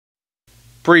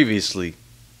Previously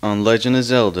on Legend of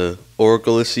Zelda: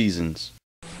 Oracle of Seasons.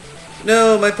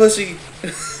 No, my pussy.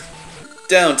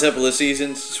 Down, Temple of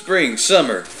Seasons. Spring,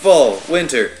 summer, fall,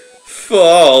 winter.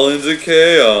 Fall into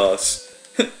chaos.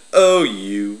 Oh,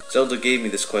 you. Zelda gave me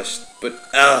this quest, but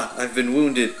I've been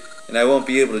wounded, and I won't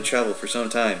be able to travel for some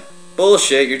time.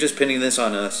 Bullshit, you're just pinning this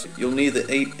on us. You'll need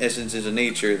the 8 essences of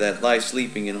nature that lie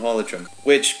sleeping in Holodrum.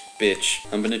 Witch, bitch.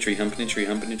 Humping a tree, humping a tree,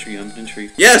 humping a tree, humping a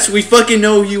tree. Yes, we fucking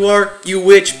know who you are, you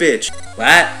witch bitch.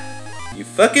 What? You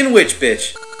fucking witch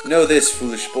bitch. Know this,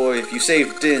 foolish boy, if you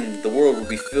save Din, the world will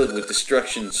be filled with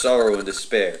destruction, sorrow, and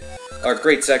despair. Our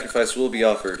great sacrifice will be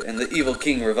offered, and the evil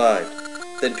king revived.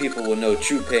 Then people will know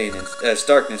true pain as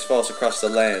darkness falls across the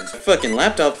lands. Fucking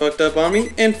laptop fucked up on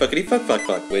me, and fuckity fuck fuck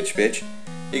fuck, witch bitch.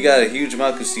 You got a huge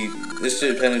Maku seed. This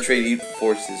should penetrate evil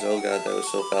forces. Oh god, that was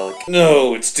so phallic.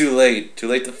 No, it's too late. Too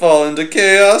late to fall into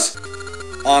chaos.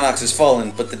 Onyx has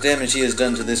fallen, but the damage he has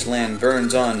done to this land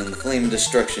burns on in the flame of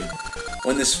destruction.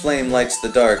 When this flame lights the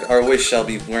dark, our wish shall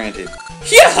be granted.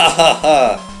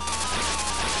 Yeah!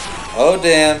 Oh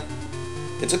damn.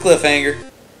 It's a cliffhanger.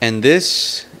 And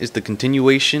this is the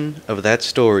continuation of that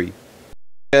story.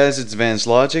 Guys, it's Advanced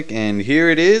Logic, and here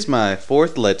it is, my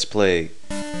 4th Let's Play.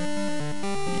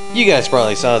 You guys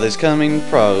probably saw this coming,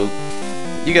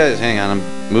 You guys, hang on,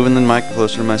 I'm moving the mic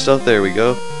closer to myself, there we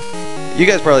go. You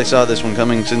guys probably saw this one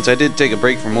coming since I did take a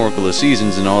break from Oracle of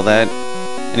Seasons and all that.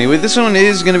 Anyway, this one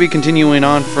is going to be continuing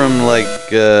on from, like,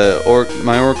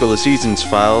 my Oracle of Seasons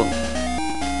file,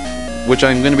 which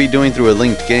I'm going to be doing through a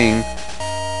linked game,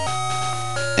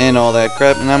 and all that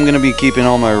crap, and I'm going to be keeping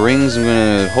all my rings. I'm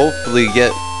going to hopefully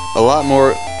get a lot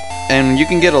more, and you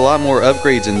can get a lot more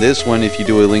upgrades in this one if you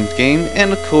do a linked game,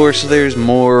 and of course, there's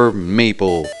more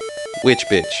Maple, witch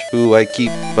bitch, who I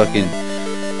keep fucking,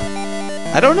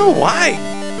 I don't know why,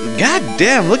 god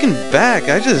damn, looking back,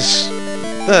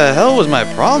 the hell was my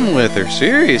problem with her?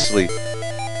 Seriously.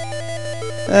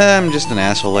 I'm just an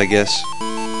asshole, I guess.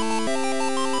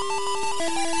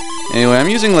 Anyway, I'm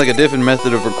using like a different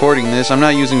method of recording this. I'm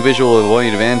not using Visual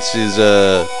Avoid Advance's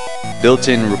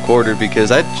built-in recorder because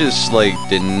that just like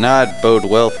did not bode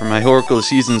well for my Oracle of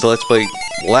Seasons Let's Play.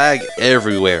 Lag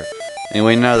everywhere.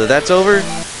 Anyway, now that that's over,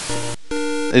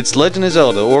 it's Legend of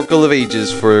Zelda: Oracle of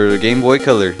Ages for Game Boy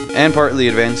Color and partly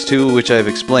Advance 2, which I've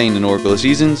explained in Oracle of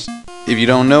Seasons. If you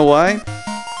don't know why,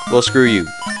 well, screw you.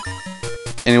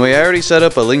 Anyway, I already set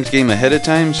up a linked game ahead of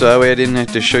time, so that way I didn't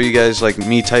have to show you guys, like,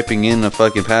 me typing in a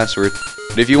fucking password.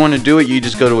 But if you want to do it, you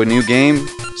just go to a new game,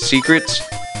 Secrets,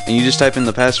 and you just type in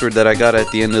the password that I got at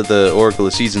the end of the Oracle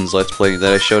of Seasons Let's Play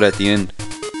that I showed at the end.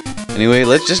 Anyway,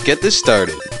 let's just get this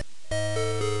started.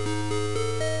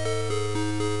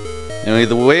 Anyway,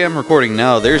 the way I'm recording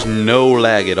now, there's no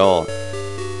lag at all.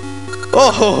 Oh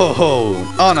ho ho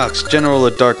ho! Onyx, General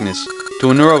of Darkness, to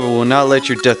Unravel will not let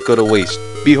your death go to waste.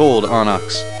 Behold,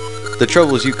 Onyx, the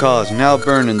troubles you caused now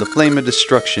burn in the flame of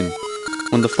destruction.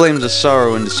 When the flames of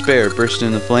sorrow and despair burst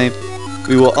into flame,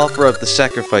 we will offer up the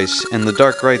sacrifice, and the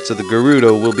dark rites of the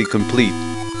Gerudo will be complete.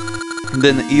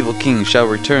 Then the evil king shall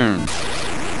return.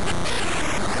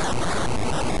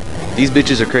 These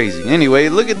bitches are crazy. Anyway,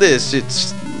 look at this.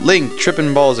 It's Link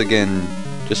tripping balls again,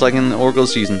 just like in the Oracle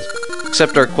Seasons.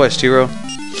 Accept our quest, hero.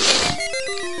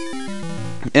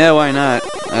 Yeah, why not?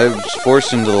 I was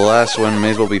forced into the last one,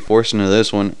 may as well be forced into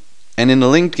this one. And in the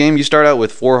linked game, you start out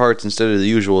with 4 hearts instead of the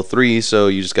usual 3, so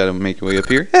you just gotta make your way up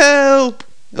here. Help!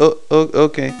 Oh,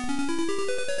 okay.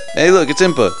 Hey, look, it's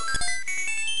Impa.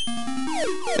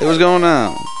 Hey, what's going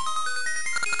on?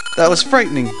 That was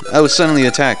frightening. I was suddenly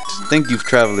attacked. Thank you,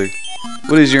 traveler.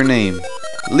 What is your name?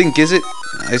 Link, is it?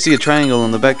 I see a triangle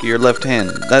on the back of your left hand.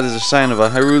 That is a sign of a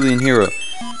Hyrulean hero.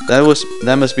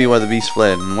 That must be why the beast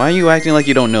fled. And why are you acting like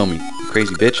you don't know me, you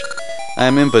crazy bitch? I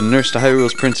am Impa, nurse to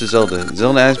Hyrule's Princess Zelda.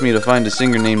 Zelda asked me to find a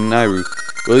singer named Nairu.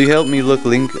 Will you help me look,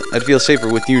 Link? I'd feel safer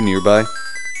with you nearby.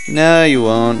 No, you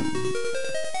won't.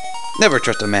 Never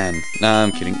trust a man. Nah,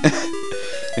 I'm kidding.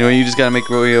 Anyway, you just gotta make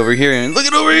your way over here, and look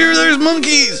at over here, there's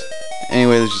monkeys!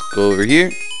 Anyway, let's just go over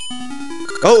here.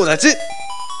 Oh, that's it!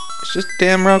 It's just a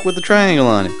damn rock with a triangle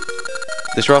on it.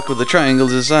 This rock with the triangle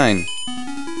is a sign.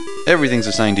 Everything's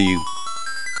a sign to you.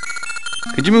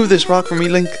 Could you move this rock for me,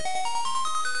 Link?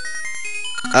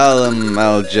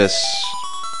 I'll just...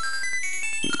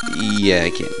 Yeah,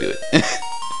 I can't do it.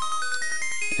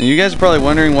 And you guys are probably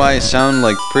wondering why I sound,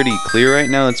 like, pretty clear right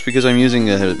now. It's because I'm using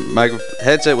a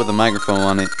headset with a microphone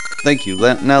on it. Thank you.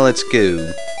 Now let's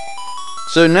go.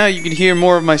 So now you can hear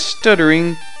more of my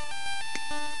stuttering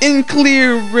in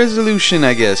clear resolution,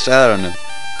 I guess. I don't know.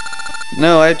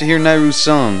 No, I have to hear Nairu's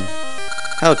song.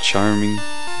 How charming.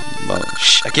 Well,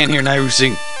 shh, I can't hear Nairu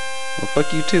sing. Well,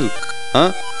 fuck you too.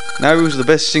 Huh? Nairu's the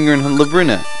best singer in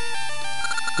Labrina.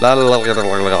 La la la la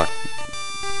la la.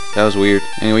 That was weird.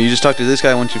 Anyway, you just talk to this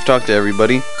guy once you've talked to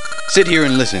everybody. Sit here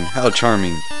and listen. How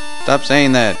charming. Stop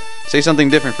saying that. Say something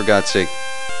different for God's sake.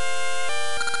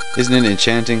 Isn't it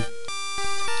enchanting?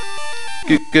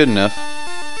 Good enough.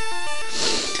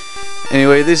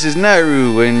 Anyway, this is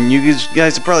Nairu, and you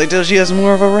guys can probably tell she has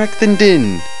more of a wreck than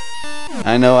Din.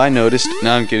 I know, I noticed.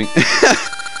 No, I'm kidding.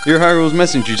 You're Hyrule's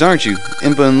messengers, aren't you?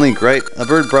 Impa and Link, right? A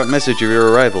bird brought message of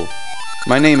your arrival.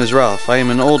 My name is Ralph. I am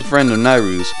an old friend of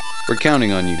Nairu's. We're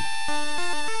counting on you.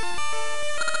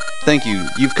 Thank you.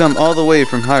 You've come all the way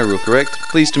from Hyrule, correct?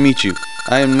 Pleased to meet you.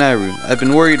 I am Nairu. I've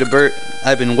been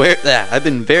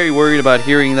very worried about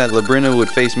hearing that Labrina would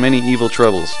face many evil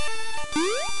troubles.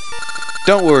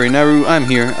 Don't worry, Nairu, I'm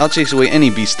here. I'll chase away any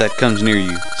beast that comes near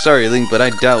you. Sorry, Link, but I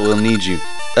doubt we'll need you.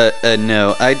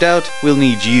 No, I doubt we'll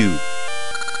need you.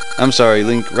 I'm sorry,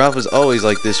 Link. Ralph is always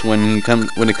like this when it comes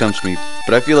to me,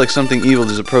 but I feel like something evil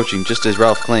is approaching, just as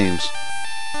Ralph claims.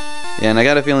 Yeah, and I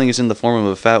got a feeling it's in the form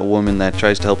of a fat woman that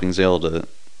tries to helping Zelda.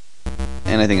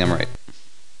 And I think I'm right.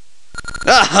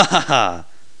 Ah ha ha ha!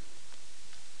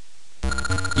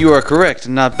 You are correct.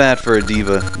 Not bad for a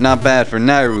diva. Not bad for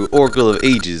Nairu, Oracle of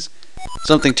Ages.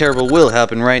 Something terrible will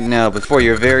happen right now before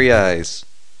your very eyes.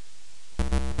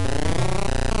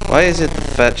 Why is it the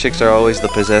fat chicks are always the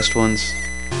possessed ones?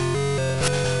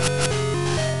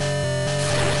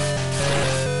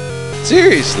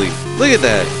 Seriously, look at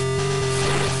that.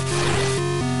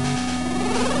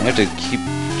 I have to keep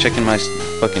checking my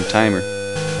fucking timer.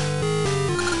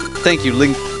 Thank you,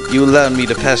 Link. You allowed me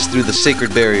to pass through the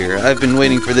sacred barrier. I've been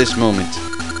waiting for this moment.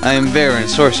 I am Varen,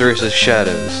 Sorceress of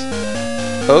Shadows.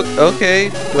 Oh, okay.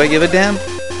 Do I give a damn?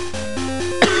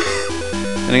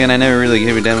 And again, I never really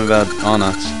gave a damn about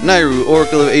Onyx. Nairu,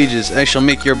 Oracle of Ages, I shall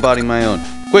make your body my own.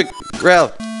 Quick,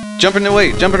 Ralph, jump in the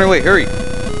way, hurry.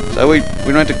 So we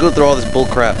don't have to go through all this bull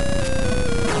crap.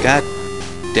 God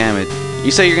damn it. You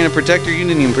say you're gonna protect her, you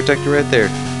didn't even protect her right there.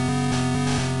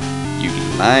 You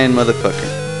lying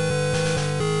motherfucker.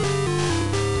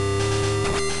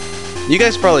 You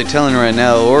guys are probably telling right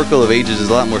now, Oracle of Ages is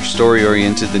a lot more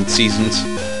story-oriented than Seasons.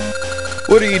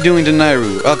 What are you doing to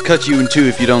Nairu? I'll cut you in two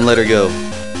if you don't let her go.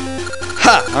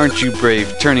 Ha! Aren't you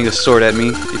brave, turning a sword at me?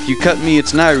 If you cut me,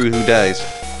 it's Nairu who dies.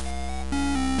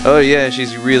 Oh yeah,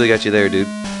 she's really got you there, dude.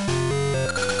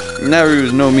 Nairu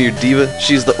is no mere diva.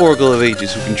 She's the Oracle of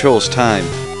Ages who controls time.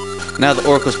 Now the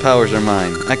Oracle's powers are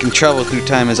mine. I can travel through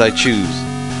time as I choose.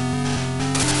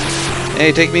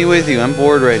 Hey, take me with you. I'm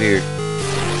bored right here.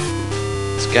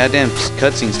 This goddamn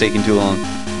cutscene's taking too long.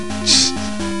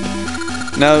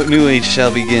 Now new age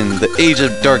shall begin. The age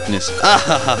of darkness. Ah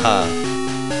ha ha ha.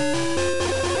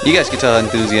 You guys can tell how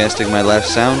enthusiastic my laughs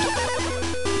sound.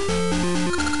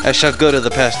 I shall go to the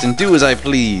past and do as I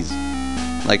please.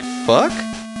 Like fuck?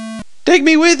 Take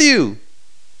me with you!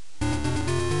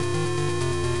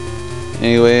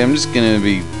 Anyway, I'm just gonna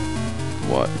be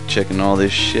checking all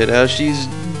this shit out. She's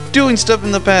doing stuff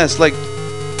in the past, like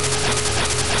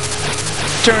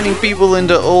turning people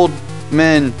into old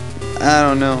men. I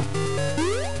don't know.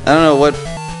 I don't know what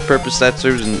purpose that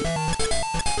serves.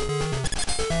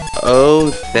 Oh,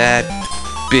 that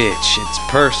bitch. It's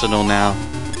personal now.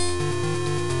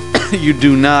 You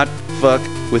do not fuck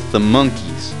with the monkeys.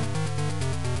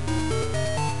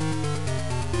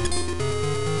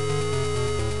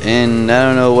 And I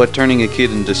don't know what turning a kid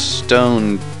into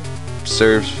stone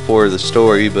serves for the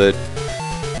story, but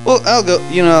well, I'll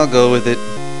go with it.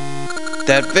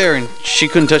 That Varen, she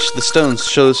couldn't touch the stones,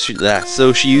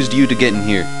 so she used you to get in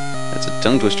here. That's a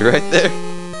tongue twister right there.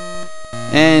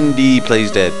 And he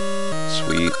plays dead.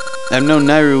 Sweet. I've known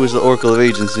Nairu as the Oracle of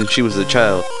Ages since she was a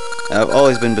child. I've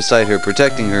always been beside her,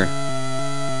 protecting her.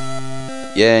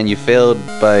 Yeah, and you failed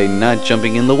by not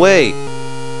jumping in the way.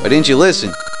 Why didn't you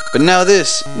listen? But now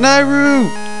this! Nairu!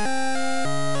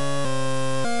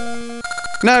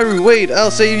 Nairu, wait,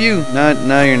 I'll save you!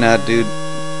 No, you're not, dude.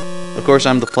 Of course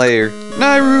I'm the player.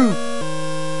 Nairu!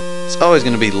 It's always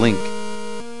gonna be Link.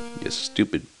 You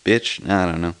stupid bitch. I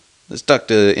don't know. Let's talk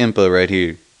to Impa right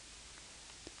here.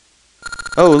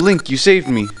 Oh, Link, you saved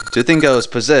me. To think I was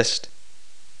possessed.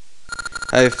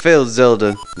 I have failed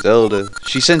Zelda.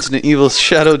 She sensed an evil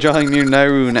shadow drawing near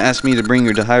Nairu and asked me to bring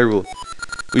her to Hyrule.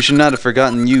 We should not have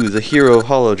forgotten you, the hero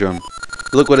Holodrum.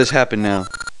 Look what has happened now.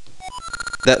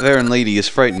 That Varen lady is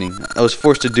frightening. I was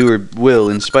forced to do her will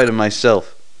in spite of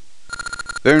myself.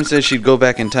 Varen says she'd go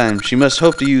back in time. She must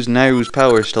hope to use Nairu's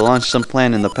powers to launch some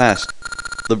plan in the past.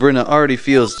 Labrina already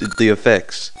feels the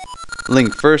effects.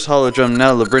 Link, first Holodrum,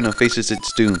 now Labrina faces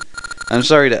its doom. I'm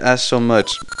sorry to ask so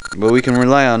much, but we can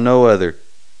rely on no other.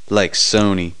 Like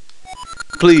Sony.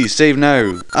 Please, save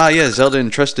Naru. Ah, yes, Zelda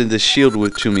entrusted this shield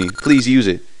to me. Please use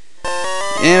it.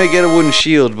 And we get a wooden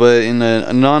shield, but in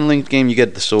a non-linked game, you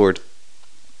get the sword.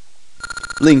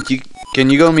 Link, can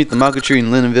you go meet the Mako Tree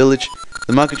in Lina Village?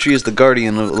 The Mako Tree is the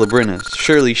guardian of Labrina.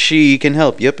 Surely she can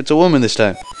help. Yep, it's a woman this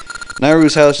time.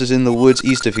 Naru's house is in the woods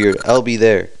east of here. I'll be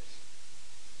there.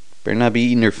 Better not be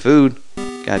eating her food.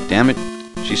 God damn it.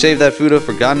 She saved that food up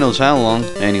for God knows how long.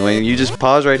 Anyway, you just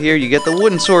pause right here. You get the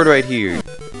wooden sword right here.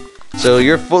 So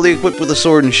you're fully equipped with a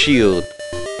sword and shield.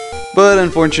 But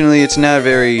unfortunately, it's not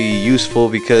very useful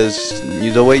because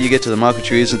the way you get to the Mako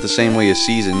Tree isn't the same way as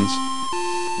Seasons.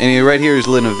 Anyway, right here is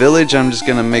Lina Village. I'm just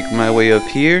going to make my way up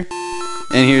here.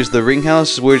 And here's the ring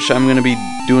house, which I'm going to be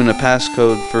doing a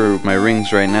passcode for my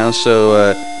rings right now.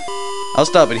 So, I'll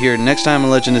stop it here. Next time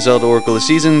on Legend of Zelda Oracle of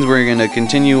Seasons, we're going to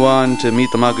continue on to meet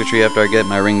the Mako Tree after I get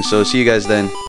my rings. So, see you guys then.